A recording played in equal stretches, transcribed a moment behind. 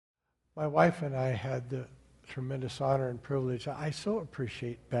My wife and I had the tremendous honor and privilege. I so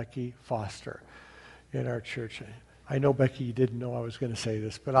appreciate Becky Foster in our church. I know, Becky, you didn't know I was going to say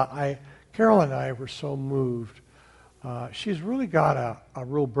this, but Carol and I were so moved. She's really got a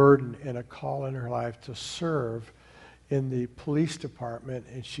real burden and a call in her life to serve in the police department,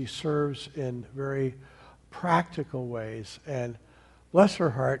 and she serves in very practical ways. And bless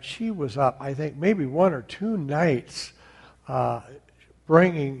her heart, she was up, I think, maybe one or two nights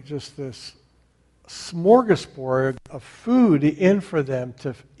bringing just this smorgasbord of food in for them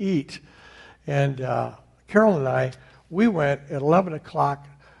to eat. And Carol and I, we went at 11 o'clock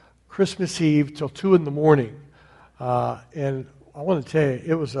Christmas Eve till 2 in the morning. And I want to tell you,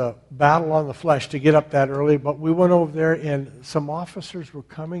 it was a battle on the flesh to get up that early, but we went over there and some officers were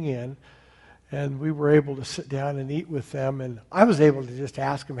coming in, and we were able to sit down and eat with them. And I was able to just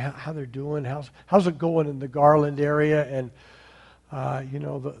ask them how they're doing, how's it going in the Garland area. And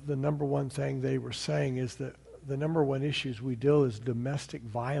the number one thing they were saying is that the number one issues we deal is domestic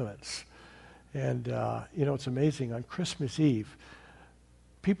violence. And, it's amazing. On Christmas Eve,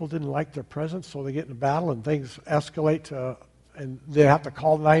 people didn't like their presents, so they get in a battle and things escalate and they have to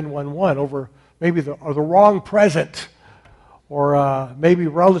call 911 over maybe the wrong present or maybe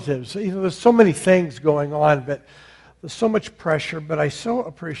relatives. There's so many things going on, but there's so much pressure. But I so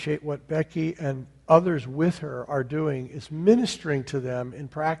appreciate what Becky and others with her are doing, is ministering to them in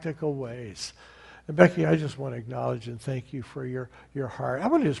practical ways. And Becky, I just want to acknowledge and thank you for your heart. I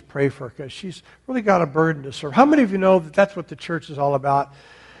want to just pray for her because she's really got a burden to serve. How many of you know that that's what the church is all about?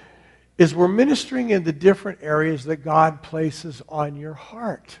 Is we're ministering in the different areas that God places on your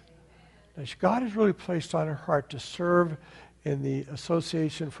heart. Now, God has really placed on her heart to serve in the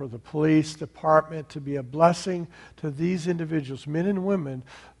Association for the Police Department, to be a blessing to these individuals, men and women,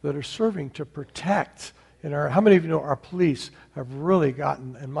 that are serving to protect. How many of you know our police have really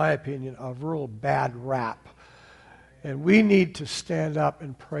gotten, in my opinion, a real bad rap? And we need to stand up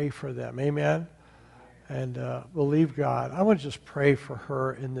and pray for them. Amen? And believe God. I want to just pray for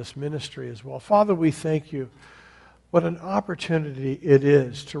her in this ministry as well. Father, we thank you. What an opportunity it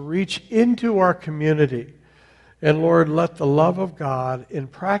is to reach into our community. And Lord, let the love of God in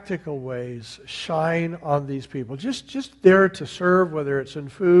practical ways shine on these people. Just there to serve, whether it's in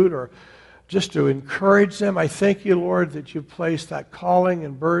food or just to encourage them. I thank you, Lord, that you've placed that calling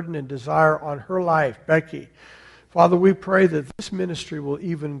and burden and desire on her life, Becky. Father, we pray that this ministry will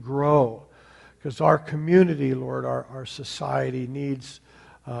even grow because our community, Lord, our society needs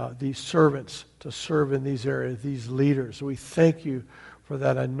these servants to serve in these areas, these leaders. We thank you for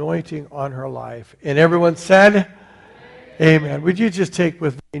that anointing on her life. And everyone said, Amen. Would you just take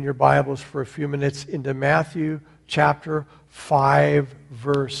with me in your Bibles for a few minutes into Matthew chapter 5,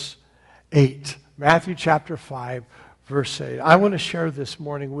 verse 8. Matthew chapter 5, verse 8. I want to share this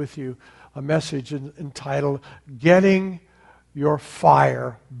morning with you a message entitled, Getting Your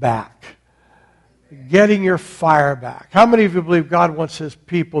Fire Back. Getting your fire back. How many of you believe God wants His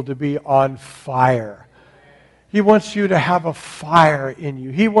people to be on fire? He wants you to have a fire in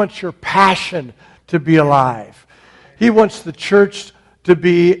you. He wants your passion to be alive. He wants the church to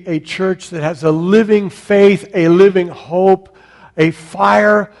be a church that has a living faith, a living hope, a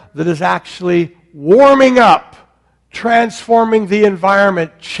fire that is actually warming up, transforming the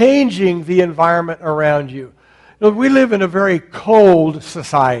environment, changing the environment around you. We live in a very cold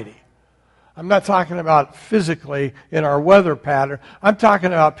society. I'm not talking about physically in our weather pattern. I'm talking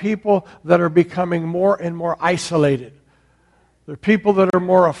about people that are becoming more and more isolated. There are people that are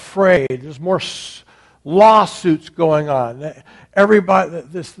more afraid. There's more lawsuits going on. Everybody,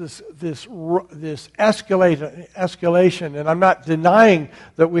 this escalation, and I'm not denying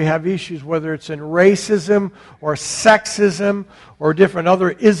that we have issues, whether it's in racism or sexism or different other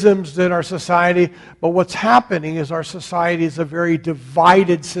isms in our society. But what's happening is our society is a very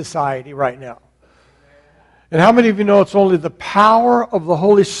divided society right now. And how many of you know it's only the power of the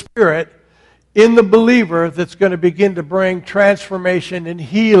Holy Spirit in the believer that's going to begin to bring transformation and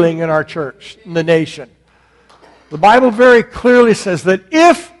healing in our church, in the nation? The Bible very clearly says that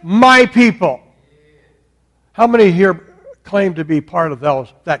if my people, how many here claim to be part of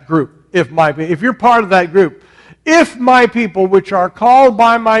that group? If you're part of that group, if my people, which are called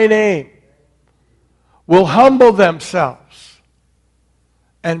by my name, will humble themselves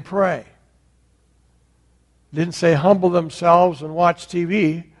and pray. It didn't say humble themselves and watch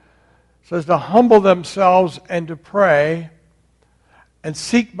TV. It says to humble themselves and to pray and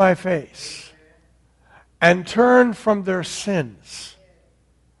seek my face and turn from their sins.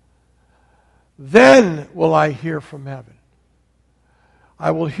 Then will I hear from heaven. I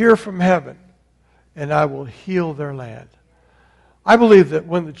will hear from heaven and I will heal their land. I believe that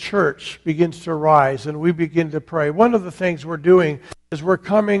when the church begins to rise and we begin to pray, one of the things we're doing is we're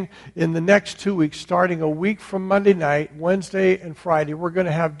coming in the next 2 weeks, starting a week from Monday night, Wednesday and Friday. We're going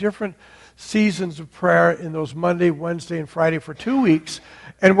to have different seasons of prayer in those Monday, Wednesday, and Friday for 2 weeks.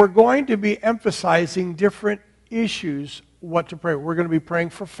 And we're going to be emphasizing different issues, what to pray. We're going to be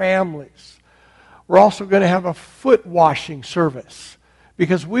praying for families. We're also going to have a foot washing service,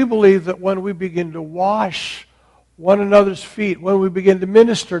 because we believe that when we begin to wash one another's feet, when we begin to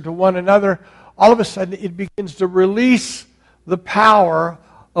minister to one another, all of a sudden it begins to release the power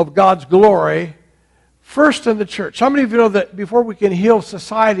of God's glory first in the church. How many of you know that before we can heal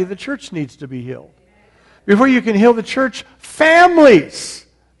society, the church needs to be healed? Before you can heal the church, families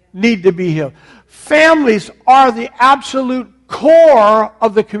need to be healed. Families are the absolute core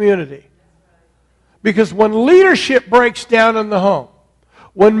of the community. Because when leadership breaks down in the home,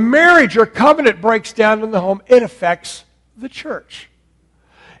 when marriage or covenant breaks down in the home, it affects the church.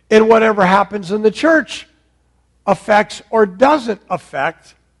 And whatever happens in the church affects or doesn't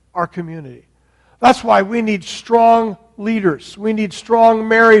affect our community. That's why we need strong leaders. We need strong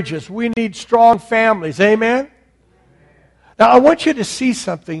marriages. We need strong families. Amen? Now, I want you to see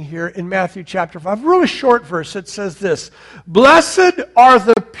something here in Matthew chapter 5. A really short verse. It says this: "Blessed are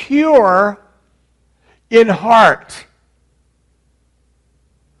the pure in heart."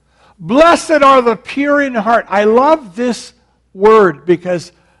 Blessed are the pure in heart. I love this word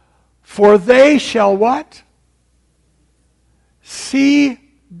because for they shall what? See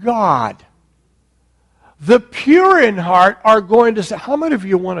God. The pure in heart are going to say, how many of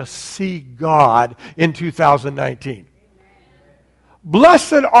you want to see God in 2019?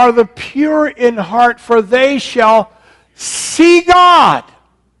 Blessed are the pure in heart, for they shall see God.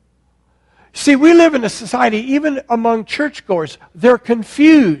 See, we live in a society, even among churchgoers, they're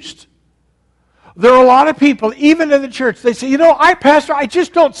confused. There are a lot of people, even in the church, they say, Pastor, I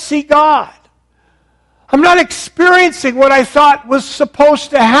just don't see God. I'm not experiencing what I thought was supposed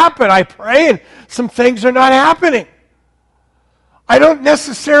to happen. I pray and some things are not happening. I don't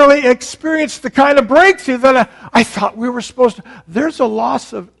necessarily experience the kind of breakthrough that I thought we were supposed to. There's a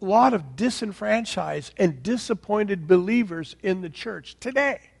lot of disenfranchised and disappointed believers in the church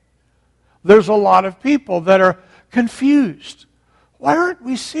today. There's a lot of people that are confused. Why aren't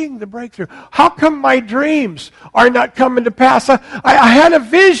we seeing the breakthrough? How come my dreams are not coming to pass? I had a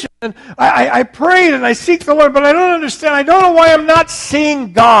vision, and I prayed, and I seek the Lord, but I don't understand. I don't know why I'm not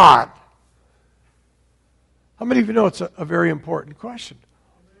seeing God. How many of you know it's a very important question?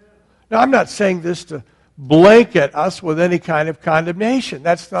 Now, I'm not saying this to blanket us with any kind of condemnation.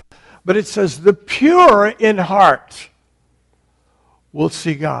 That's not. But it says, the pure in heart will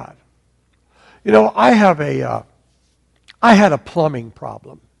see God. I had a plumbing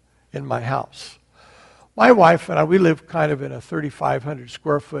problem in my house. My wife and I, we live kind of in a 3,500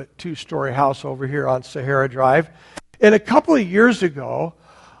 square foot, 2-story house over here on Sahara Drive. And a couple of years ago,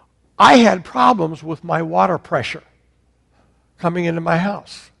 I had problems with my water pressure coming into my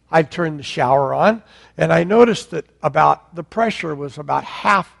house. I turned the shower on, and I noticed that the pressure was about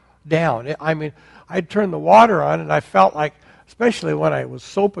half down. I'd turned the water on, and I felt like, especially when I was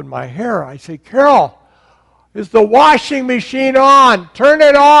soaping my hair, I'd say, Carol, is the washing machine on? Turn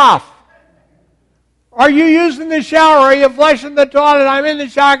it off. Are you using the shower? Are you flushing the toilet? I'm in the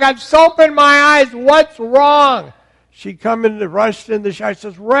shower. I got soap in my eyes. What's wrong? She rushed in the shower. She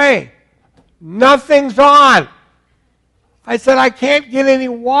says, Ray, nothing's on. I said, I can't get any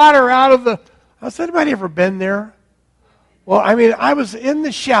water out of the... Has anybody ever been there? Well, I was in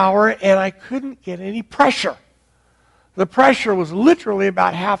the shower and I couldn't get any pressure. The pressure was literally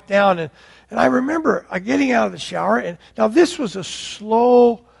about half down. And I remember getting out of the shower. And now this was a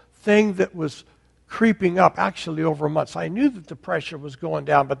slow thing that was creeping up, actually over a month. So I knew that the pressure was going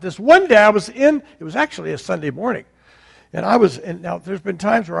down. But this one day it was actually a Sunday morning. And now there's been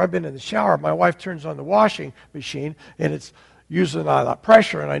times where I've been in the shower. My wife turns on the washing machine and it's using a lot of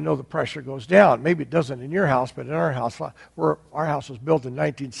pressure, and I know the pressure goes down. Maybe it doesn't in your house, but in our house, our house was built in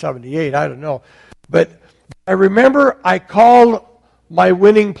 1978. I don't know. But I remember I called my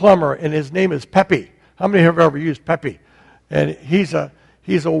winning plumber, and his name is Pepe. How many have ever used Pepe? And he's a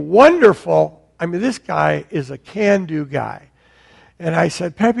wonderful, this guy is a can-do guy. And I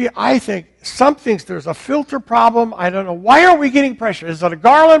said, Pepe, I think there's a filter problem. I don't know. Why aren't we getting pressure? Is it a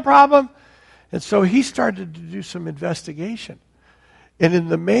Garland problem? And so he started to do some investigation. And in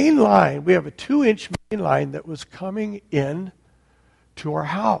the main line, we have a 2-inch main line that was coming in to our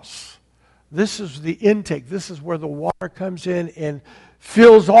house. This is the intake. This is where the water comes in and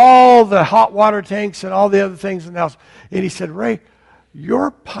fills all the hot water tanks and all the other things in the house. And he said, Ray,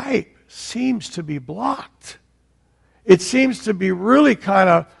 your pipe seems to be blocked. it seems to be really kind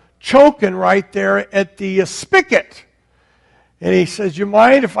of choking right there at the spigot. And he says, you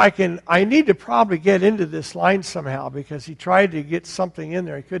mind if I need to probably get into this line somehow, because he tried to get something in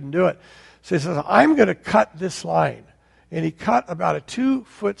there. He couldn't do it. So he says, I'm going to cut this line. And he cut about a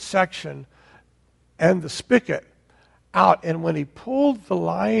 2-foot section and the spigot out. And when he pulled the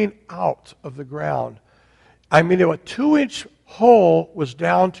line out of the ground, I mean, a 2-inch hole was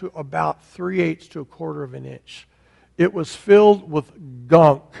down to about 3/8 to 1/4 of an inch. It was filled with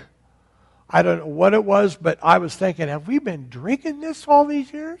gunk. I don't know what it was, but I was thinking, have we been drinking this all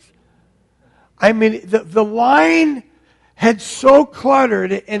these years? I mean, the line had so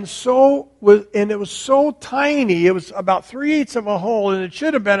cluttered and it was so tiny. It was about 3/8 of a hole, and it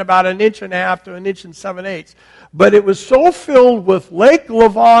should have been about 1.5 inches to 1 7/8. But it was so filled with Lake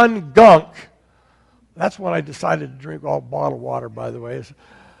Lavon gunk. That's when I decided to drink all bottled water, by the way.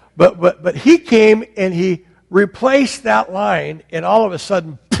 But he came and he replaced that line, and all of a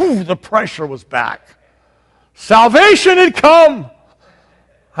sudden, poof, the pressure was back. Salvation had come.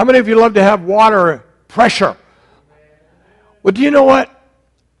 How many of you love to have water pressure? Well, do you know what?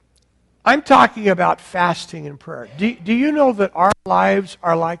 I'm talking about fasting and prayer. Do you know that our lives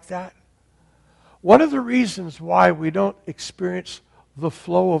are like that? One of the reasons why we don't experience the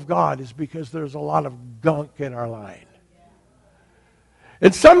flow of God is because there's a lot of gunk in our line.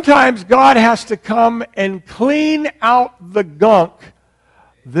 And sometimes God has to come and clean out the gunk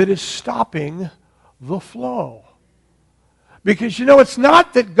that is stopping the flow. Because, you know, it's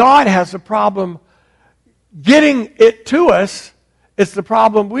not that God has a problem getting it to us. It's the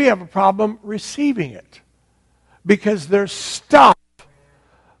problem, we have a problem receiving it. Because there's stuff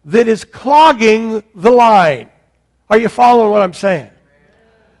that is clogging the line. Are you following what I'm saying?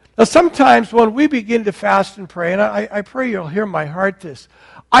 Now, sometimes when we begin to fast and pray, and I pray you'll hear my heart this,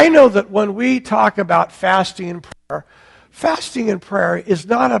 I know that when we talk about fasting and prayer is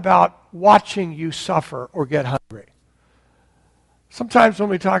not about watching you suffer or get hungry. Sometimes when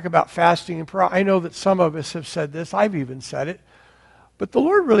we talk about fasting and prayer, I know that some of us have said this, I've even said it, but the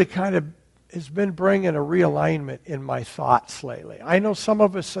Lord really kind of has been bringing a realignment in my thoughts lately. I know some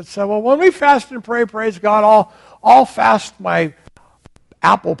of us have said, well, when we fast and pray, praise God, I'll fast my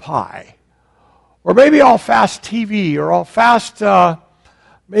apple pie. Or maybe I'll fast TV, or I'll fast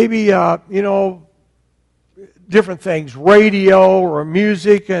different things, radio or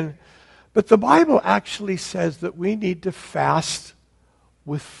music. But the Bible actually says that we need to fast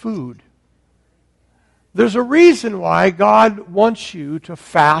with food. There's a reason why God wants you to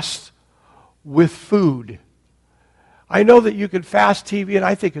fast with food. I know that you can fast TV, and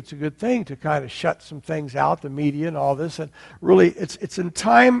I think it's a good thing to kind of shut some things out, the media and all this. And really, it's in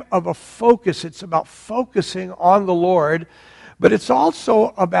time of a focus. It's about focusing on the Lord, but it's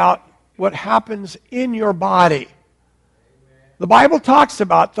also about what happens in your body. The Bible talks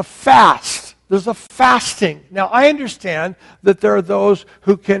about the fast. There's a fasting. Now, I understand that there are those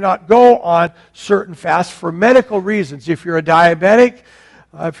who cannot go on certain fasts for medical reasons. If you're a diabetic,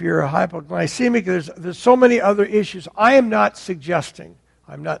 if you're a hypoglycemic, there's so many other issues. I am not suggesting,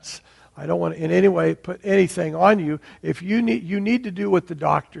 I don't want to in any way put anything on you. If you need to do what the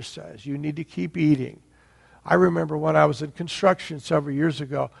doctor says. You need to keep eating. I remember when I was in construction several years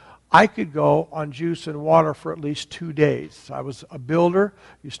ago, I could go on juice and water for at least 2 days. I was a builder,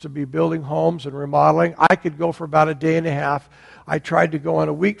 used to be building homes and remodeling. I could go for about a day and a half. I tried to go on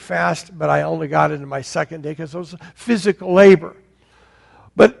a week fast, but I only got into my second day because it was physical labor.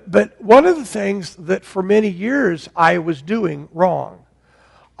 But one of the things that for many years I was doing wrong,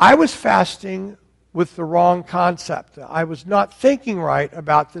 I was fasting with the wrong concept. I was not thinking right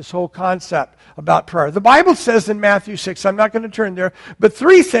about this whole concept about prayer. The Bible says in Matthew 6, I'm not going to turn there, but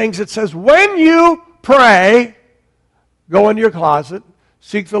 3 things. It says, when you pray, go into your closet,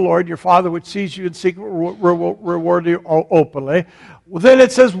 seek the Lord, your Father which sees you in secret will reward you openly. Well, then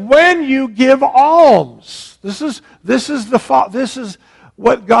it says, when you give alms. This is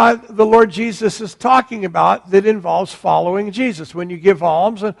what God, the Lord Jesus, is talking about that involves following Jesus. When you give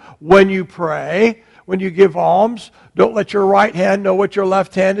alms and when you pray, when you give alms, don't let your right hand know what your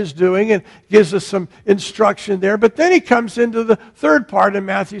left hand is doing, and gives us some instruction there. But then he comes into the third part in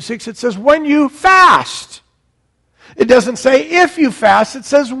Matthew 6. It says, when you fast. It doesn't say if you fast. It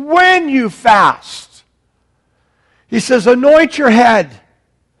says when you fast. He says, anoint your head.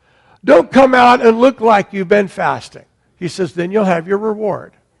 Don't come out and look like you've been fasting. He says, then you'll have your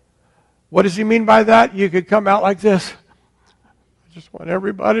reward. What does he mean by that? You could come out like this. I just want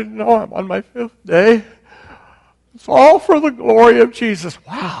everybody to know I'm on my 5th day. It's all for the glory of Jesus.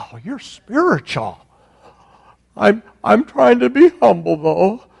 Wow, you're spiritual. I'm trying to be humble,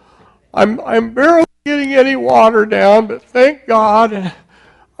 though. I'm barely getting any water down, but thank God. And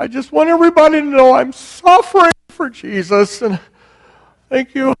I just want everybody to know I'm suffering for Jesus. And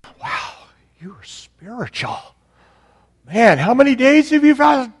thank you. Wow, you are spiritual. Man, how many days have you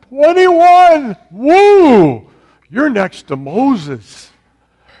fasted? 21. Woo! You're next to Moses.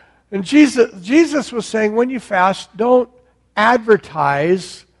 And Jesus was saying, when you fast, don't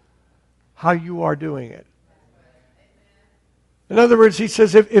advertise how you are doing it. In other words, he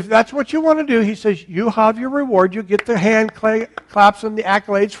says, if that's what you want to do, he says, you have your reward. You get the hand claps and the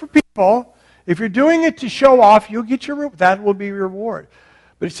accolades for people. If you're doing it to show off, you'll get that will be your reward.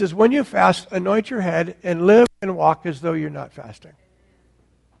 But he says, when you fast, anoint your head and live and walk as though you're not fasting.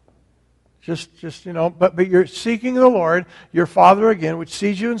 Just but you're seeking the Lord, your Father again, which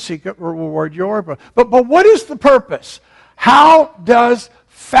sees you in secret, will reward your. But what is the purpose? How does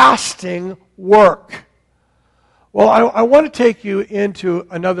fasting work? Well, I want to take you into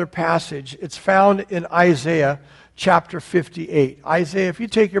another passage. It's found in Isaiah chapter 58. Isaiah, if you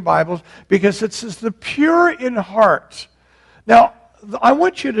take your Bibles, because it says, the pure in heart. Now, I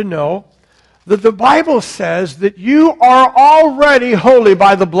want you to know that the Bible says that you are already holy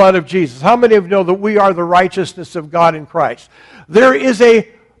by the blood of Jesus. How many of you know that we are the righteousness of God in Christ? There is a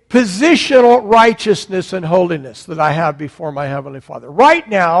positional righteousness and holiness that I have before my Heavenly Father. Right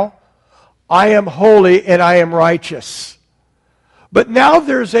now, I am holy and I am righteous. But now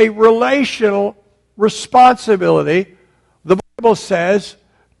there's a relational responsibility, the Bible says,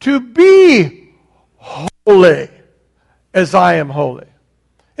 to be holy as I am holy.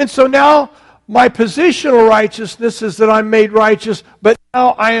 And so now my positional righteousness is that I'm made righteous, but now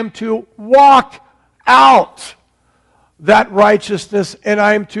I am to walk out that righteousness, and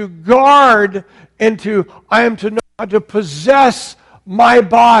I am to guard and I am to know how to possess my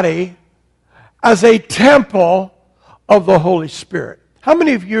body as a temple of the Holy Spirit. How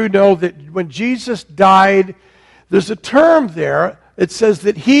many of you know that when Jesus died, there's a term there, it says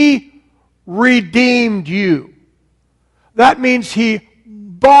that He redeemed you. That means He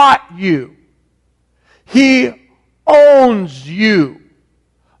bought you. He owns you.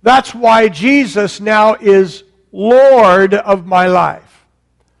 That's why Jesus now is Lord of my life.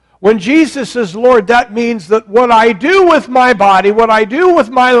 When Jesus is Lord, that means that what I do with my body, what I do with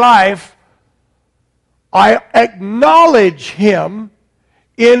my life, I acknowledge Him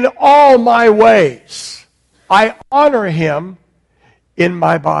in all my ways. I honor Him in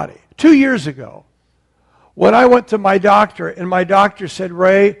my body. 2 years ago, when I went to my doctor, and my doctor said,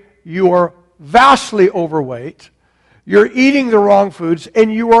 Ray, you are vastly overweight, you're eating the wrong foods,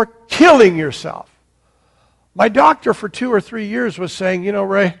 and you are killing yourself. My doctor for 2 or 3 years was saying,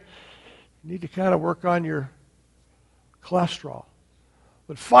 Ray, you need to kind of work on your cholesterol.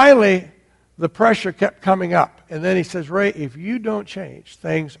 But finally, the pressure kept coming up. And then he says, Ray, if you don't change,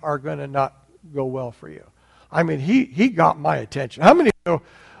 things are going to not go well for you. I mean, he got my attention. How many know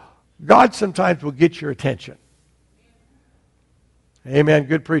God sometimes will get your attention? Amen.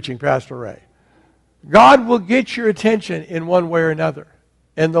 Good preaching, Pastor Ray. God will get your attention in one way or another.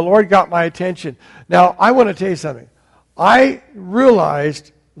 And the Lord got my attention. Now, I want to tell you something. I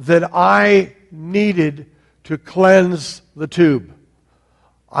realized that I needed to cleanse the tube.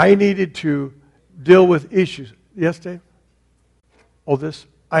 I needed to deal with issues. Yes, Dave? Oh, this?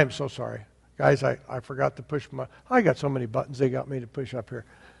 I am so sorry. Guys, I forgot to push I got so many buttons they got me to push up here.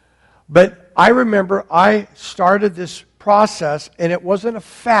 But I remember I started this process, and it wasn't a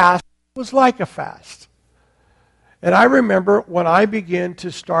fast. It was like a fast. And I remember when I began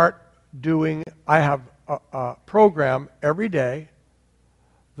to start doing, I have a program every day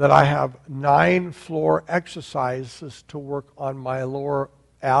that I have 9 floor exercises to work on my lower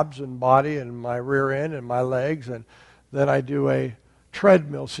abs and body and my rear end and my legs, and then I do a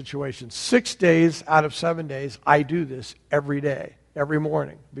treadmill situation. 6 days out of 7 days, I do this every day, every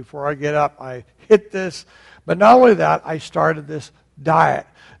morning. Before I get up, I hit this. But not only that, I started this diet.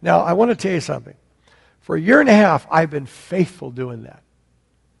 Now, I want to tell you something. For 1.5 years, I've been faithful doing that.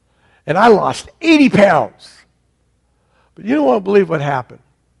 And I lost 80 pounds. But you don't want to believe what happened.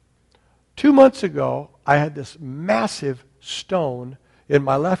 2 months ago, I had this massive stone in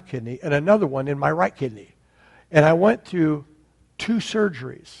my left kidney and another one in my right kidney. And I went through 2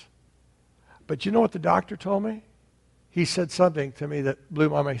 surgeries. But you know what the doctor told me? He said something to me that blew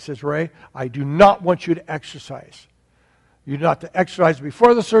my mind. He says, Ray, I do not want you to exercise. You do not to exercise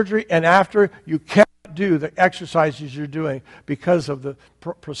before the surgery and after. You cannot do the exercises you're doing because of the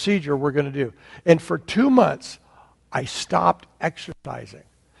procedure we're going to do. And for 2 months, I stopped exercising.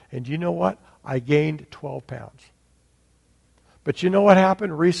 And you know what? I gained 12 pounds. But you know what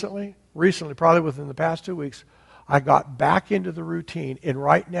happened recently? Recently, probably within the past 2 weeks, I got back into the routine, and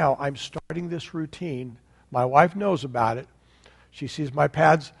right now I'm starting this routine. My wife knows about it. She sees my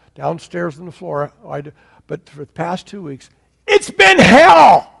pads downstairs on the floor. But for the past 2 weeks, it's been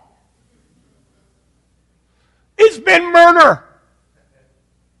hell. It's been murder.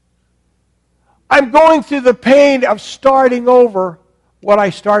 I'm going through the pain of starting over what I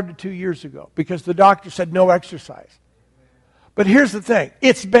started 2 years ago because the doctor said no exercise. But here's the thing.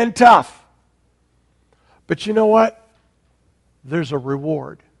 It's been tough. But you know what? There's a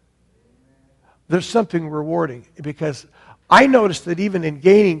reward. There's something rewarding because I noticed that even in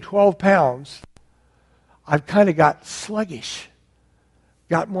gaining 12 pounds, I've kind of got sluggish,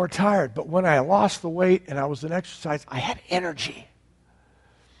 got more tired. But when I lost the weight and I was in exercise, I had energy.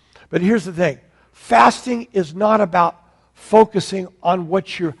 But here's the thing. Fasting is not about focusing on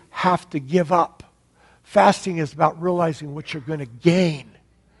what you have to give up. Fasting is about realizing what you're going to gain.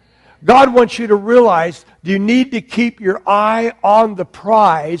 God wants you to realize you need to keep your eye on the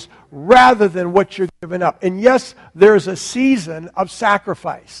prize rather than what you're giving up. And yes, there's a season of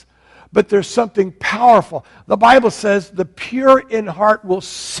sacrifice, but there's something powerful. The Bible says the pure in heart will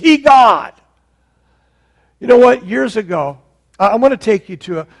see God. You know what? Years ago, I want to take you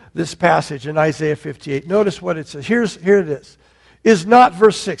to this passage in Isaiah 58. Notice what it says. Here it is. Is not,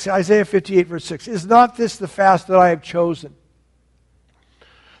 verse 6, Isaiah 58, verse 6, is not this the fast that I have chosen?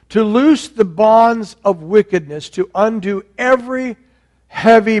 To loose the bonds of wickedness, to undo every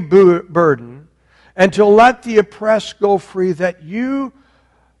heavy burden, and to let the oppressed go free, that you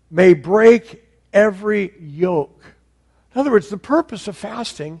may break every yoke. In other words, the purpose of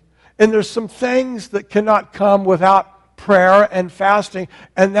fasting, and there's some things that cannot come without prayer and fasting,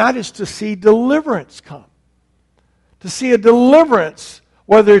 and that is to see deliverance come. To see a deliverance,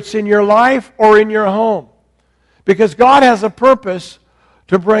 whether it's in your life or in your home. Because God has a purpose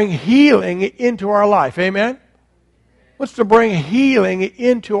to bring healing into our life. Amen? What's to bring healing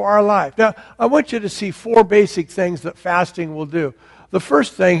into our life? Now, I want you to see 4 basic things that fasting will do. The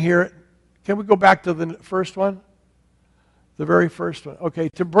first thing here, can we go back to the first one? The very first one. Okay,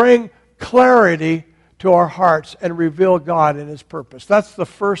 to bring clarity to our hearts and reveal God and His purpose. That's the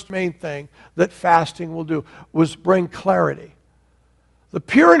first main thing that fasting will do, was bring clarity. The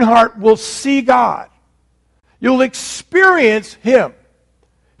pure in heart will see God. You'll experience Him.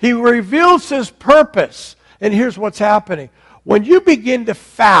 He reveals His purpose. And here's what's happening. When you begin to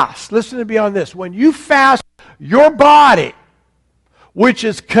fast, listen to me on this. When you fast, your body, which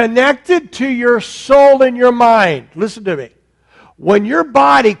is connected to your soul and your mind, listen to me. When your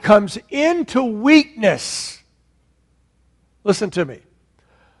body comes into weakness, listen to me.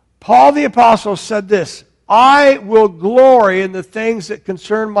 Paul the Apostle said this, I will glory in the things that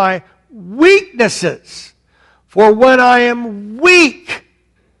concern my weaknesses. For when I am weak,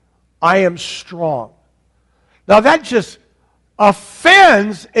 I am strong. Now that just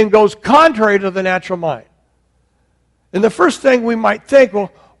offends and goes contrary to the natural mind. And the first thing we might think,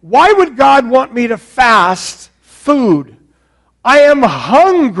 well, why would God want me to fast food? I am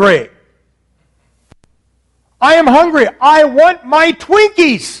hungry. I am hungry. I want my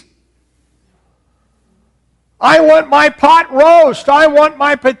Twinkies. I want my pot roast. I want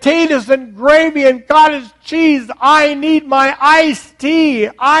my potatoes and gravy and cottage cheese. I need my iced tea.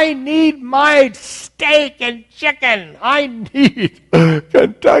 I need my steak and chicken. I need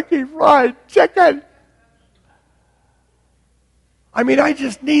Kentucky Fried Chicken. I mean, I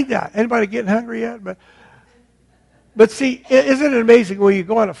just need that. Anybody getting hungry yet? But see, isn't it amazing when you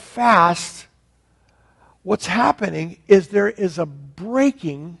go on a fast, what's happening is there is a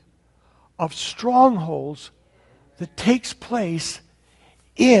breaking of strongholds that takes place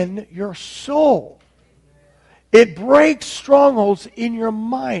in your soul. It breaks strongholds in your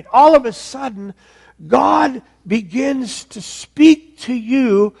mind. All of a sudden, God begins to speak to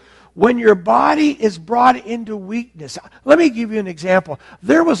you when your body is brought into weakness. Let me give you an example.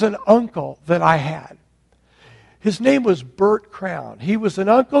 There was an uncle that I had. His name was Bert Crown. He was an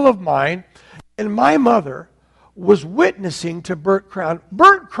uncle of mine, and my mother was witnessing to Bert Crown.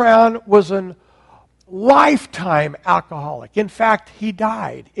 Bert Crown was a lifetime alcoholic. In fact, he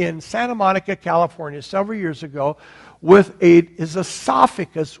died in Santa Monica, California, several years ago his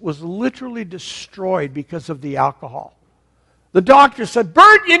esophagus was literally destroyed because of the alcohol. The doctor said,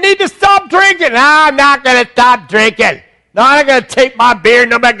 Bert, you need to stop drinking. No, I'm not going to stop drinking. No, I'm not going to take my beer.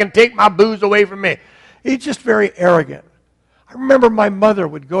 Nobody can take my booze away from me. He's just very arrogant. I remember my mother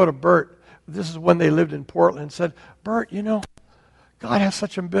would go to Bert. This is when they lived in Portland. And said, Bert, you know, God has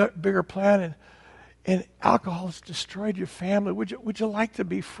such a bigger plan. And and alcohol has destroyed your family. Would you like to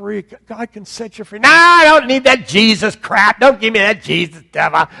be free? God can set you free. No, I don't need that Jesus crap. Don't give me that Jesus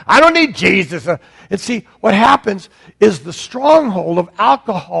stuff. I don't need Jesus. And see, what happens is the stronghold of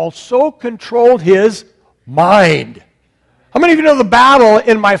alcohol so controlled his mind. How many of you know the battle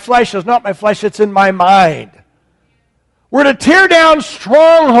in my flesh is not my flesh, it's in my mind? We're to tear down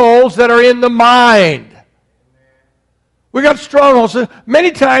strongholds that are in the mind. We got strongholds.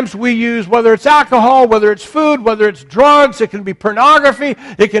 Many times we use, whether it's alcohol, whether it's food, whether it's drugs, it can be pornography,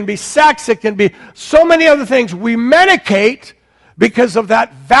 it can be sex, it can be so many other things. We medicate because of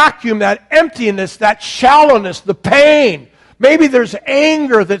that vacuum, that emptiness, that shallowness, the pain. Maybe there's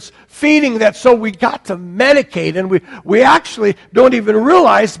anger that's feeding that, so we got to medicate, and we actually don't even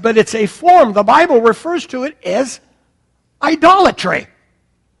realize, but it's a form. The Bible refers to it as idolatry.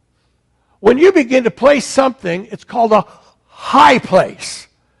 When you begin to place something, it's called a high place.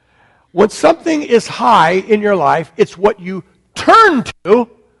 When something is high in your life, it's what you turn to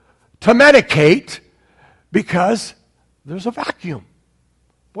medicate because there's a vacuum.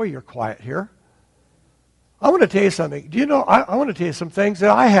 Boy, you're quiet here. I want to tell you something. Do you know, I want to tell you some things that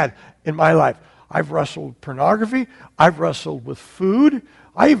I had in my life. I've wrestled with pornography. I've wrestled with food.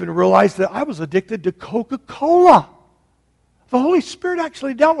 I even realized that I was addicted to Coca-Cola. The Holy Spirit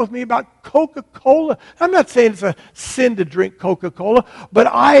actually dealt with me about Coca-Cola. I'm not saying it's a sin to drink Coca-Cola, but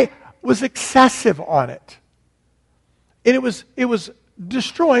I was excessive on it. And it was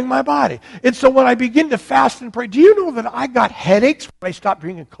destroying my body. And so when I begin to fast and pray, do you know that I got headaches when I stopped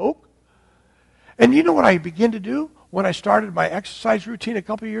drinking Coke? And you know what I began to do when I started my exercise routine a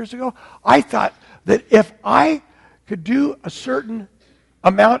couple of years ago? I thought that if I could do a certain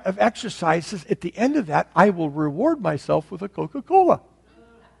amount of exercises, at the end of that, I will reward myself with a Coca-Cola.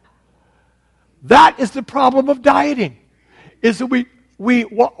 That is the problem of dieting, is that we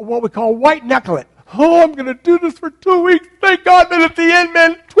what we call white knuckle it. Oh, I'm going to do this for 2 weeks. Thank God that at the end,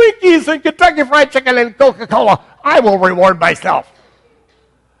 man, Twinkies and Kentucky Fried Chicken and Coca-Cola, I will reward myself.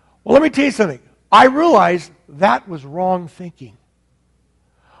 Well, let me tell you something. I realized that was wrong thinking.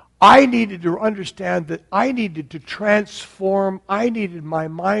 I needed to understand that I needed to transform. I needed my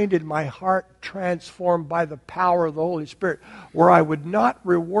mind and my heart transformed by the power of the Holy Spirit, where I would not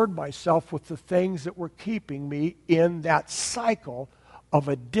reward myself with the things that were keeping me in that cycle of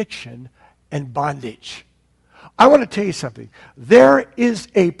addiction and bondage. I want to tell you something. There is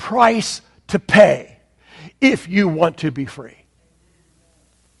a price to pay if you want to be free.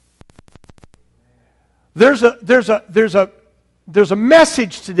 There's a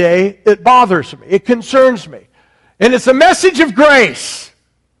message today that bothers me. It concerns me. And it's a message of grace.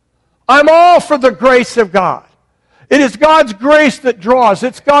 I'm all for the grace of God. It is God's grace that draws.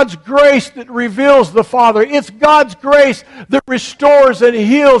 It's God's grace that reveals the Father. It's God's grace that restores and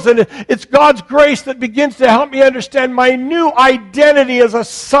heals. And it's God's grace that begins to help me understand my new identity as a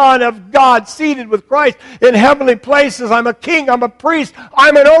son of God, seated with Christ in heavenly places. I'm a king. I'm a priest.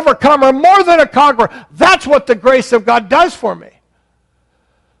 I'm an overcomer, more than a conqueror. That's what the grace of God does for me.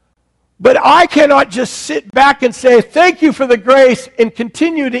 But I cannot just sit back and say, thank you for the grace, and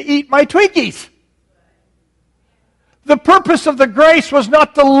continue to eat my Twinkies. The purpose of the grace was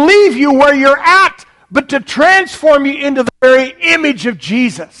not to leave you where you're at, but to transform you into the very image of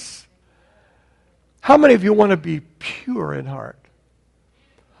Jesus. How many of you want to be pure in heart?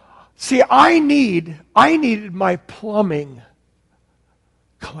 See, I needed my plumbing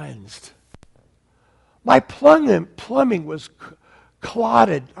cleansed. My plumbing was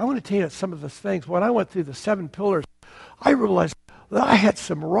clotted. I want to tell you some of the things. When I went through the 7 pillars, I realized that I had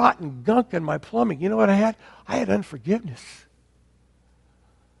some rotten gunk in my plumbing. You know what I had? I had unforgiveness.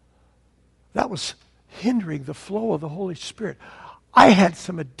 That was hindering the flow of the Holy Spirit. I had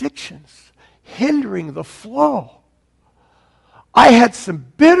some addictions hindering the flow. I had some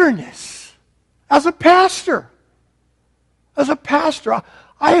bitterness as a pastor. As a pastor,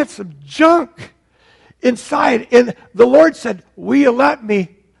 I had some junk inside. And the Lord said, will you let me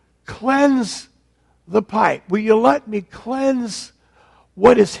cleanse the pipe? Will you let me cleanse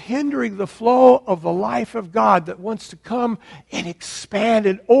what is hindering the flow of the life of God that wants to come and expand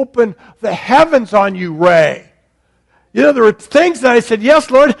and open the heavens on you, Ray? You know, there were things that I said, yes,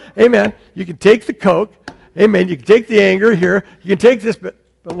 Lord, amen. You can take the Coke, amen. You can take the anger here. You can take this, but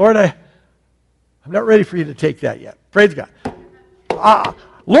Lord, I'm not ready for you to take that yet. Praise God.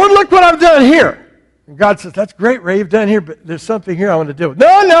 Lord, look what I've done here. And God says, that's great, Ray, you've done here, but there's something here I want to do.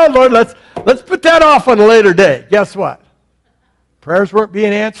 No, Lord, let's put that off on a later day. Guess what? Prayers weren't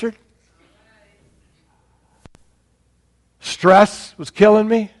being answered. Stress was killing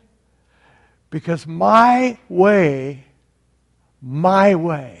me. Because my way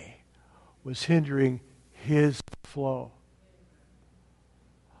was hindering his flow.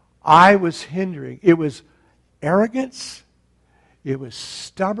 I was hindering. It was arrogance. It was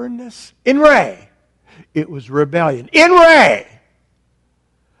stubbornness. In Ray, it was rebellion. In Ray!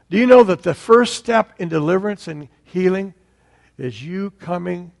 Do you know that the first step in deliverance and healing is you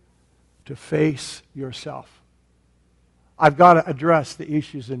coming to face yourself? I've got to address the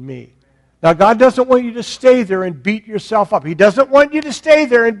issues in me. Now, God doesn't want you to stay there and beat yourself up. He doesn't want you to stay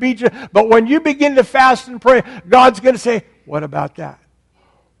there and beat you. But when you begin to fast and pray, God's going to say, what about that?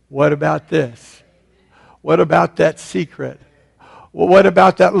 What about this? What about that secret? Well, what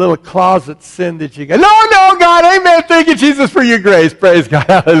about that little closet sin that you got? No, God, amen. Thank you, Jesus, for your grace. Praise God.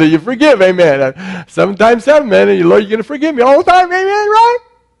 Hallelujah. Forgive, amen. 7 times 7, man. And Lord, you're going to forgive me all the time, amen, right?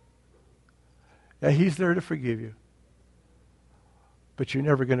 Yeah, He's there to forgive you. But you're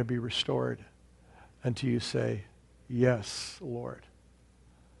never going to be restored until you say, yes, Lord.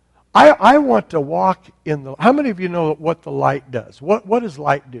 I want to walk in the... How many of you know what the light does? What does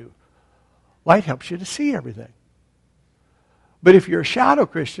light do? Light helps you to see everything. But if you're a shadow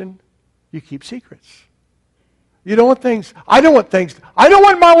Christian, you keep secrets. You don't want things... I don't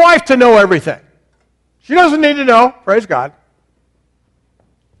want my wife to know everything. She doesn't need to know. Praise God.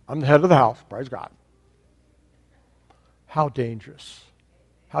 I'm the head of the house. Praise God. How dangerous.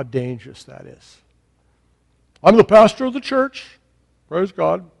 How dangerous that is. I'm the pastor of the church. Praise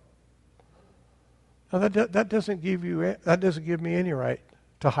God. Now that doesn't give me any right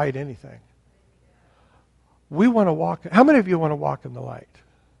to hide anything. We want to walk. How many of you want to walk in the light?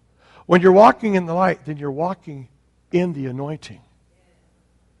 When you're walking in the light, then you're walking in the anointing.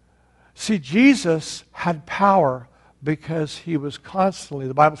 See, Jesus had power because he was constantly,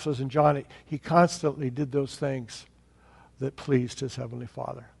 the Bible says in John, he constantly did those things that pleased his heavenly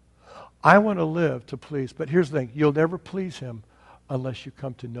Father. I want to live to please, but here's the thing, you'll never please him unless you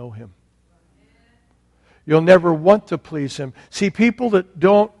come to know him. You'll never want to please him. See, people that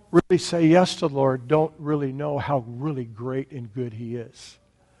don't really say yes to the Lord don't really know how really great and good he is.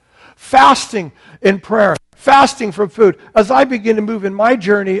 Fasting in prayer, fasting from food. As I begin to move in my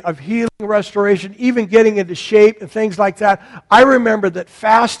journey of healing, restoration, even getting into shape and things like that, I remember that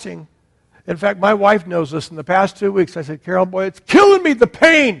fasting, in fact, my wife knows this. In the past 2 weeks, I said, Carol, boy, it's killing me, the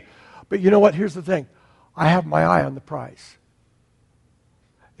pain. But you know what? Here's the thing. I have my eye on the prize.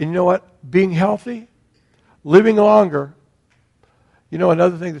 And you know what? Being healthy, living longer. You know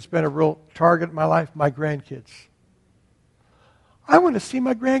another thing that's been a real target in my life? My grandkids. I want to see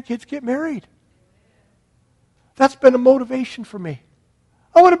my grandkids get married. That's been a motivation for me.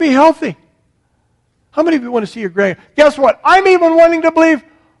 I want to be healthy. How many of you want to see your grandkids? Guess what? I'm even wanting to believe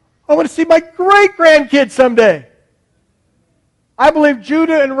I want to see my great-grandkids someday. I believe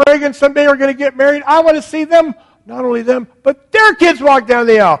Judah and Reagan someday are going to get married. I want to see them, not only them, but their kids walk down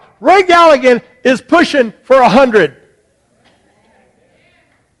the aisle. Ray Galligan is pushing for 100.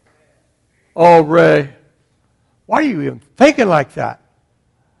 Oh, Ray, why are you even thinking like that?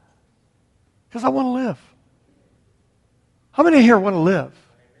 Because I want to live. How many here want to live?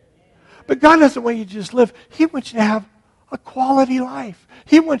 But God doesn't want you to just live. He wants you to have a quality life.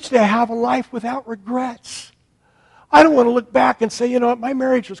 He wants you to have a life without regrets. I don't want to look back and say, you know what, my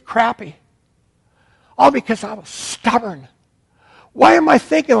marriage was crappy. All because I was stubborn. Why am I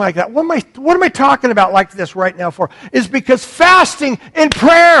thinking like that? What am I talking about like this right now for? Is because fasting and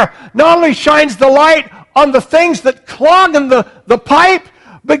prayer not only shines the light on the things that clog in the pipe,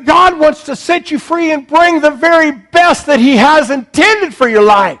 but God wants to set you free and bring the very best that he has intended for your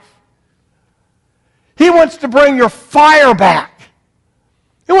life. He wants to bring your fire back.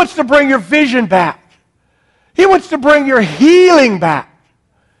 He wants to bring your vision back. He wants to bring your healing back.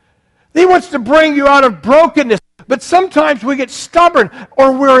 He wants to bring you out of brokenness. But sometimes we get stubborn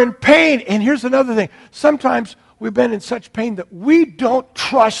or we're in pain. And here's another thing. Sometimes we've been in such pain that we don't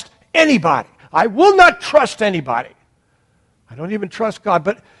trust anybody. I will not trust anybody. I don't even trust God.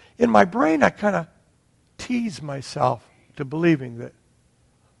 But in my brain, I kind of tease myself to believing that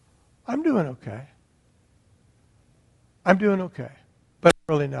I'm doing okay. I'm doing okay. But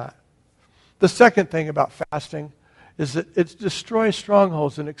I'm really not. The second thing about fasting is that it destroys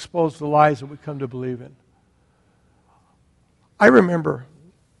strongholds and exposes the lies that we come to believe in. I remember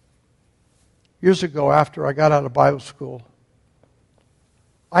years ago after I got out of Bible school,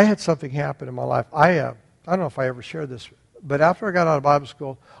 I had something happen in my life. I don't know if I ever shared this, but after I got out of Bible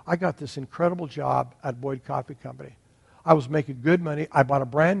school, I got this incredible job at Boyd Coffee Company. I was making good money. I bought a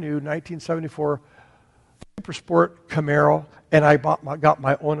brand new 1974 Super Sport Camaro, and I got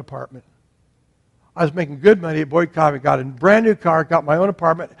my own apartment. I was making good money at Boyd Coffee, got a brand new car, got my own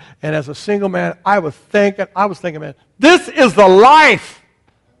apartment, and as a single man, I was thinking, man, this is the life.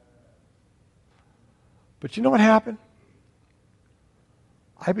 But you know what happened?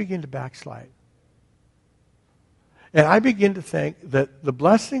 I began to backslide. And I begin to think that the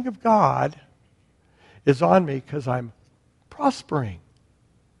blessing of God is on me because I'm prospering.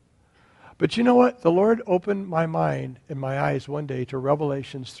 But you know what? The Lord opened my mind and my eyes one day to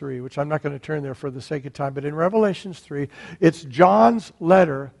Revelations 3, which I'm not going to turn there for the sake of time. But in Revelations 3, it's John's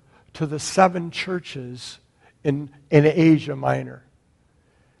letter to the 7 churches in Asia Minor.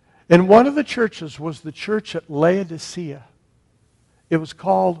 And one of the churches was the church at Laodicea. It was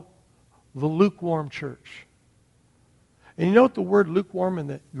called the lukewarm church. And you know what the word lukewarm in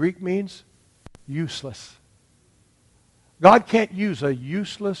the Greek means? Useless. God can't use a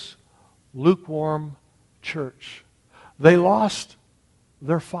useless, lukewarm church. They lost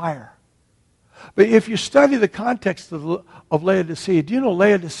their fire. But if you study the context of Laodicea, do you know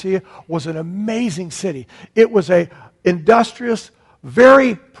Laodicea was an amazing city? It was an industrious,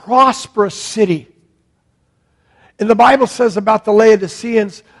 very prosperous city. And the Bible says about the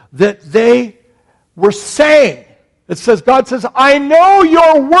Laodiceans that they were saying, it says, God says, I know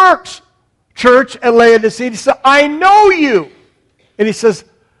your works, church at Laodicea. He said, I know you. And he says,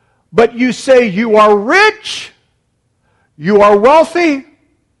 but you say you are rich, you are wealthy,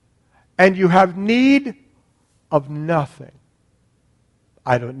 and you have need of nothing.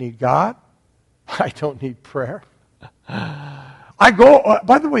 I don't need God. I don't need prayer. By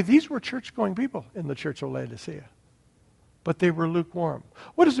the way, these were church-going people in the church of Laodicea. But they were lukewarm.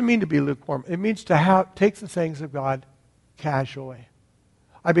 What does it mean to be lukewarm? It means to take the things of God casually.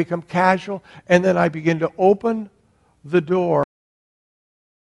 I become casual, and then I begin to open the door.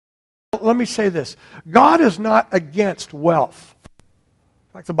 Let me say this. God is not against wealth.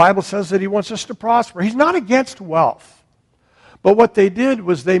 In fact, the Bible says that He wants us to prosper. He's not against wealth. But what they did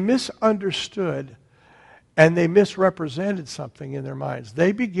was they misunderstood and they misrepresented something in their minds.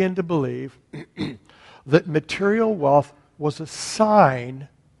 They began to believe that material wealth was a sign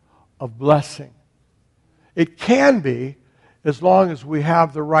of blessing. It can be as long as we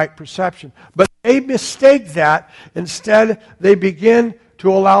have the right perception. But they mistake that. Instead, they begin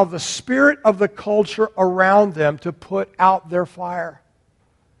to allow the spirit of the culture around them to put out their fire.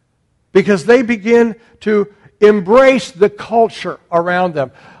 Because they begin to embrace the culture around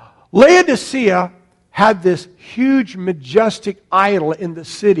them. Laodicea had this huge, majestic idol in the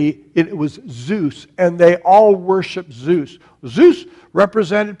city. It was Zeus, and they all worshiped Zeus. Zeus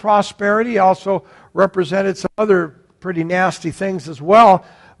represented prosperity, also represented some other pretty nasty things as well.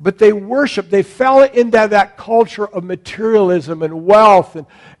 But they fell into that culture of materialism and wealth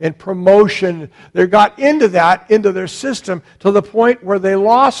and promotion. They got into their system to the point where they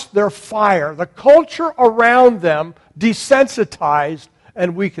lost their fire. The culture around them desensitized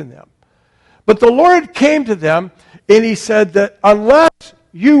and weakened them. But the Lord came to them and He said that unless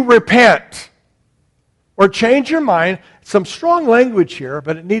you repent or change your mind, some strong language here,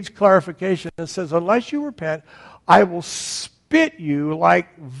 but it needs clarification. It says, unless you repent, I will spit you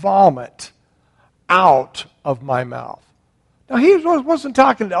like vomit out of my mouth. Now, He wasn't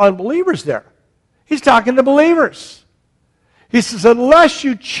talking to unbelievers there. He's talking to believers. He says, unless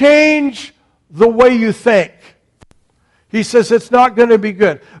you change the way you think, He says it's not going to be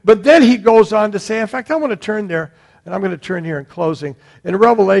good. But then He goes on to say, in fact, I want to turn there, and I'm going to turn here in closing. In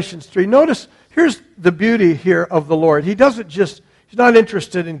Revelations 3, notice, here's the beauty here of the Lord. He's not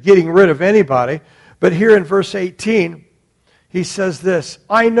interested in getting rid of anybody. But here in verse 18, He says this,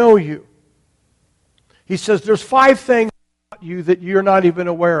 I know you. He says there's 5 things about you that you're not even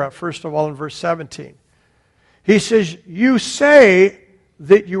aware of. First of all, in verse 17. He says, you say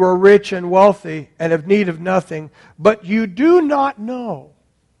that you are rich and wealthy and have need of nothing, but you do not know.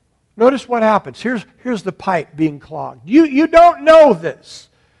 Notice what happens. Here's the pipe being clogged. You don't know this.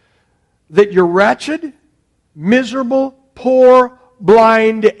 That you're wretched, miserable, poor,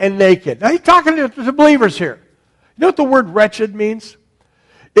 blind, and naked. Now he's talking to believers here. You know what the word wretched means?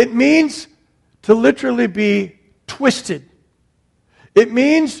 It means to literally be twisted. It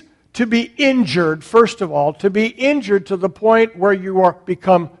means to be injured, first of all, to be injured to the point where you are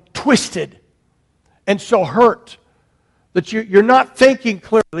become twisted and so hurt that you're not thinking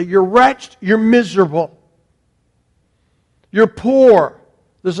clearly. You're wretched, you're miserable. You're poor.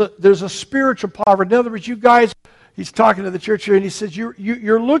 There's a spiritual poverty. In other words, you guys, he's talking to the church here, and he says,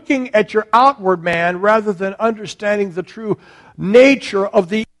 you're looking at your outward man rather than understanding the true nature of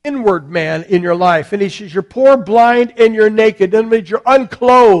the inward man in your life. And he says, you're poor, blind, and you're naked. That means you're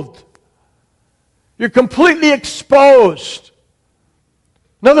unclothed. You're completely exposed.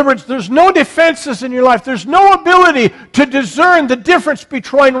 In other words, there's no defenses in your life. There's no ability to discern the difference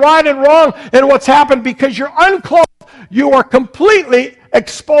between right and wrong and what's happened because you're unclothed. You are completely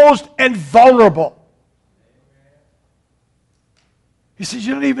exposed and vulnerable. He says,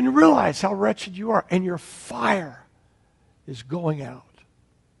 you don't even realize how wretched you are, and your fire is going out.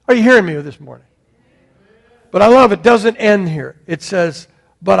 Are you hearing me this morning? But I love it doesn't end here. It says,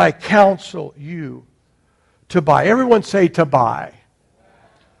 but I counsel you to buy. Everyone say to buy.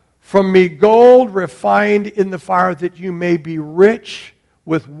 From me gold refined in the fire, that you may be rich,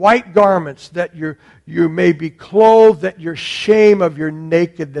 with white garments, that you may be clothed, that your shame of your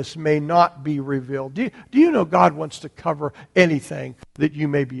nakedness may not be revealed. Do you know God wants to cover anything that you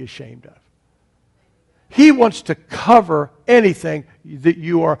may be ashamed of? He wants to cover anything that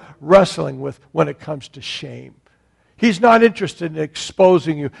you are wrestling with when it comes to shame. He's not interested in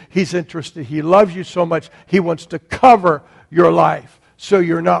exposing you. He's interested. He loves you so much, He wants to cover your life so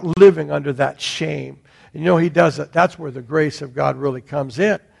you're not living under that shame. And you know He does it. That's where the grace of God really comes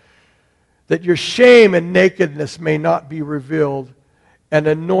in. That your shame and nakedness may not be revealed, and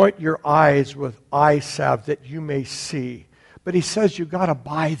anoint your eyes with eye salve that you may see. But He says you've got to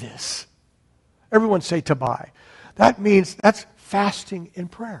buy this. Everyone say to buy. That means that's fasting and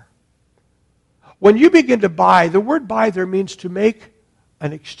prayer. When you begin to buy, the word buy there means to make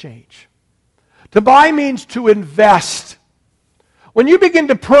an exchange. To buy means to invest. When you begin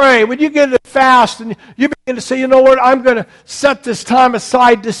to pray, when you begin to fast, and you begin to say, you know what, I'm going to set this time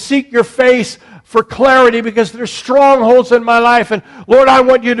aside to seek your face for clarity because there's strongholds in my life. And Lord, I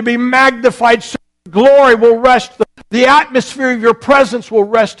want you to be magnified so your glory will rest. The atmosphere of your presence will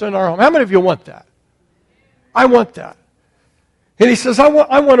rest in our home. How many of you want that? I want that. And He says, I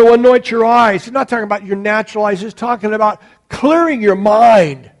want to anoint your eyes. He's not talking about your natural eyes. He's talking about clearing your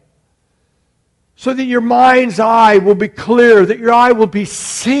mind, so that your mind's eye will be clear, that your eye will be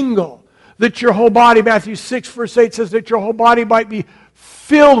single, that your whole body, Matthew 6, verse 8 says, that your whole body might be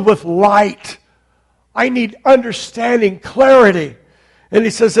filled with light. I need understanding, clarity. And He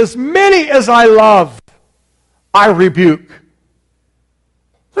says, as many as I love, I rebuke.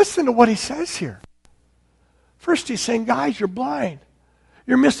 Listen to what He says here. First He's saying, guys, you're blind.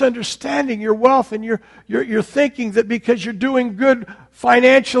 You're misunderstanding your wealth, and you're thinking that because you're doing good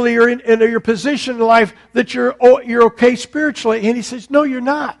financially or in your position in life that you're okay spiritually. And He says, no, you're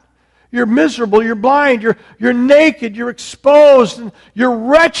not. You're miserable, you're blind, you're naked, you're exposed, and you're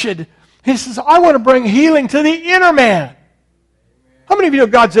wretched. He says, I want to bring healing to the inner man. How many of you know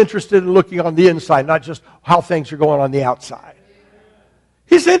God's interested in looking on the inside, not just how things are going on the outside?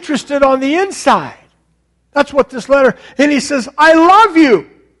 He's interested on the inside. That's what this letter, and He says, I love you.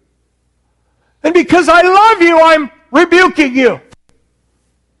 And because I love you, I'm rebuking you.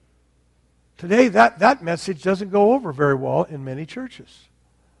 Today, that message doesn't go over very well in many churches.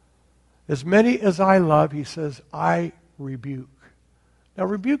 As many as I love, He says, I rebuke. Now,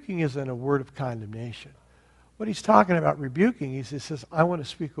 rebuking isn't a word of condemnation. What He's talking about rebuking, He says, I want to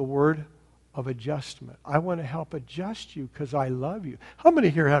speak a word of adjustment. I want to help adjust you because I love you. How many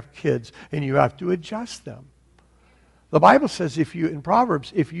here have kids and you have to adjust them? The Bible says in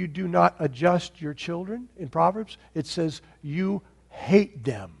Proverbs, if you do not adjust your children, in Proverbs, it says you hate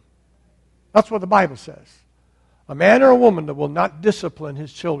them. That's what the Bible says. A man or a woman that will not discipline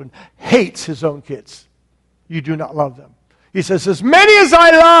his children hates his own kids. You do not love them. He says, as many as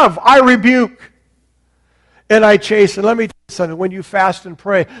I love, I rebuke and I chasten. Let me tell you something. When you fast and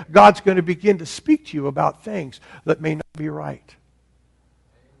pray, God's going to begin to speak to you about things that may not be right.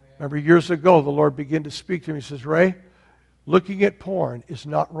 Remember years ago, the Lord began to speak to me. He says, Ray, looking at porn is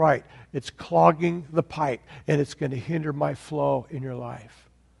not right. It's clogging the pipe, and it's going to hinder my flow in your life.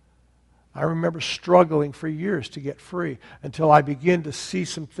 I remember struggling for years to get free until I began to see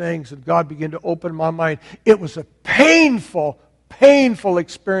some things, and God began to open my mind. It was a painful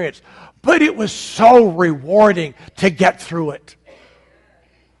experience, but it was so rewarding to get through it.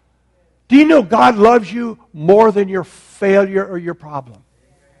 Do you know God loves you more than your failure or your problem?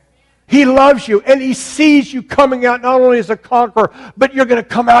 He loves you, and He sees you coming out not only as a conqueror, but you're going to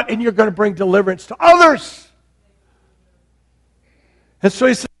come out and you're going to bring deliverance to others. And so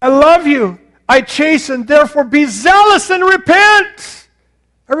He said, I love you. I chasten, therefore be zealous and repent.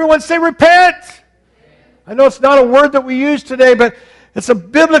 Everyone say repent. I know it's not a word that we use today, but it's a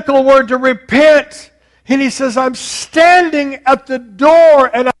biblical word to repent. And He says, I'm standing at the door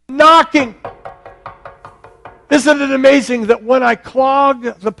and I'm knocking. Isn't it amazing that when I clog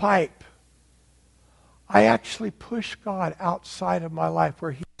the pipe, I actually push God outside of my life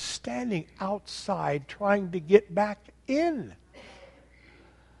where He's standing outside trying to get back in?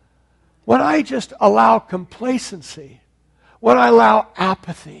 When I just allow complacency, when I allow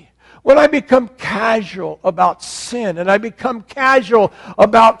apathy, when I become casual about sin and I become casual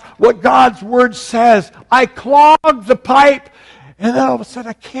about what God's Word says, I clog the pipe and then all of a sudden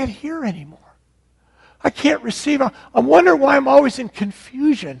I can't hear anymore. I can't receive. I'm wondering why I'm always in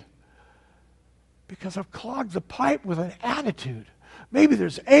confusion. Because I've clogged the pipe with an attitude. Maybe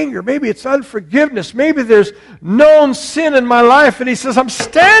there's anger. Maybe it's unforgiveness. Maybe there's known sin in my life. And he says, I'm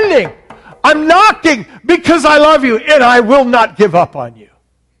standing. I'm knocking because I love you, and I will not give up on you.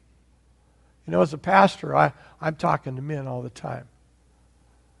 You know, as a pastor, I'm talking to men all the time.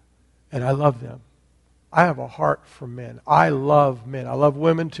 And I love them. I have a heart for men. I love men. I love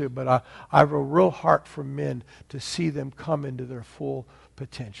women too, but I have a real heart for men to see them come into their full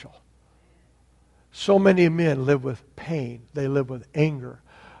potential. So many men live with pain. They live with anger.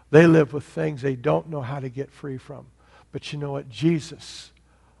 They live with things they don't know how to get free from. But you know what? Jesus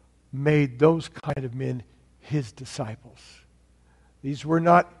made those kind of men his disciples. These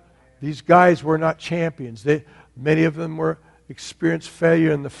guys were not champions. Many of them experienced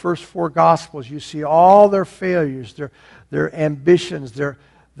failure. In the first 4 Gospels, you see all their failures, their ambitions, their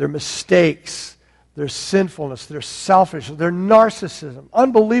mistakes, their sinfulness, their selfishness, their narcissism,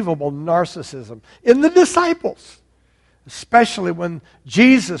 unbelievable narcissism in the disciples, especially when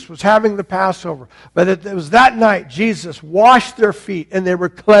Jesus was having the Passover. But it was that night Jesus washed their feet and they were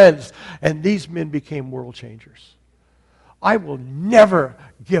cleansed, and these men became world changers. I will never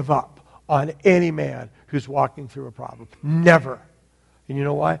give up on any man who's walking through a problem. Never. And you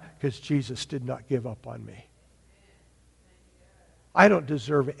know why? Because Jesus did not give up on me. I don't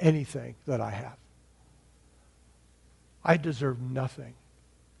deserve anything that I have. I deserve nothing.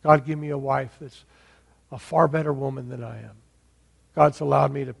 God gave me a wife that's a far better woman than I am. God's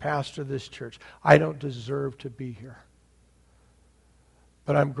allowed me to pastor this church. I don't deserve to be here.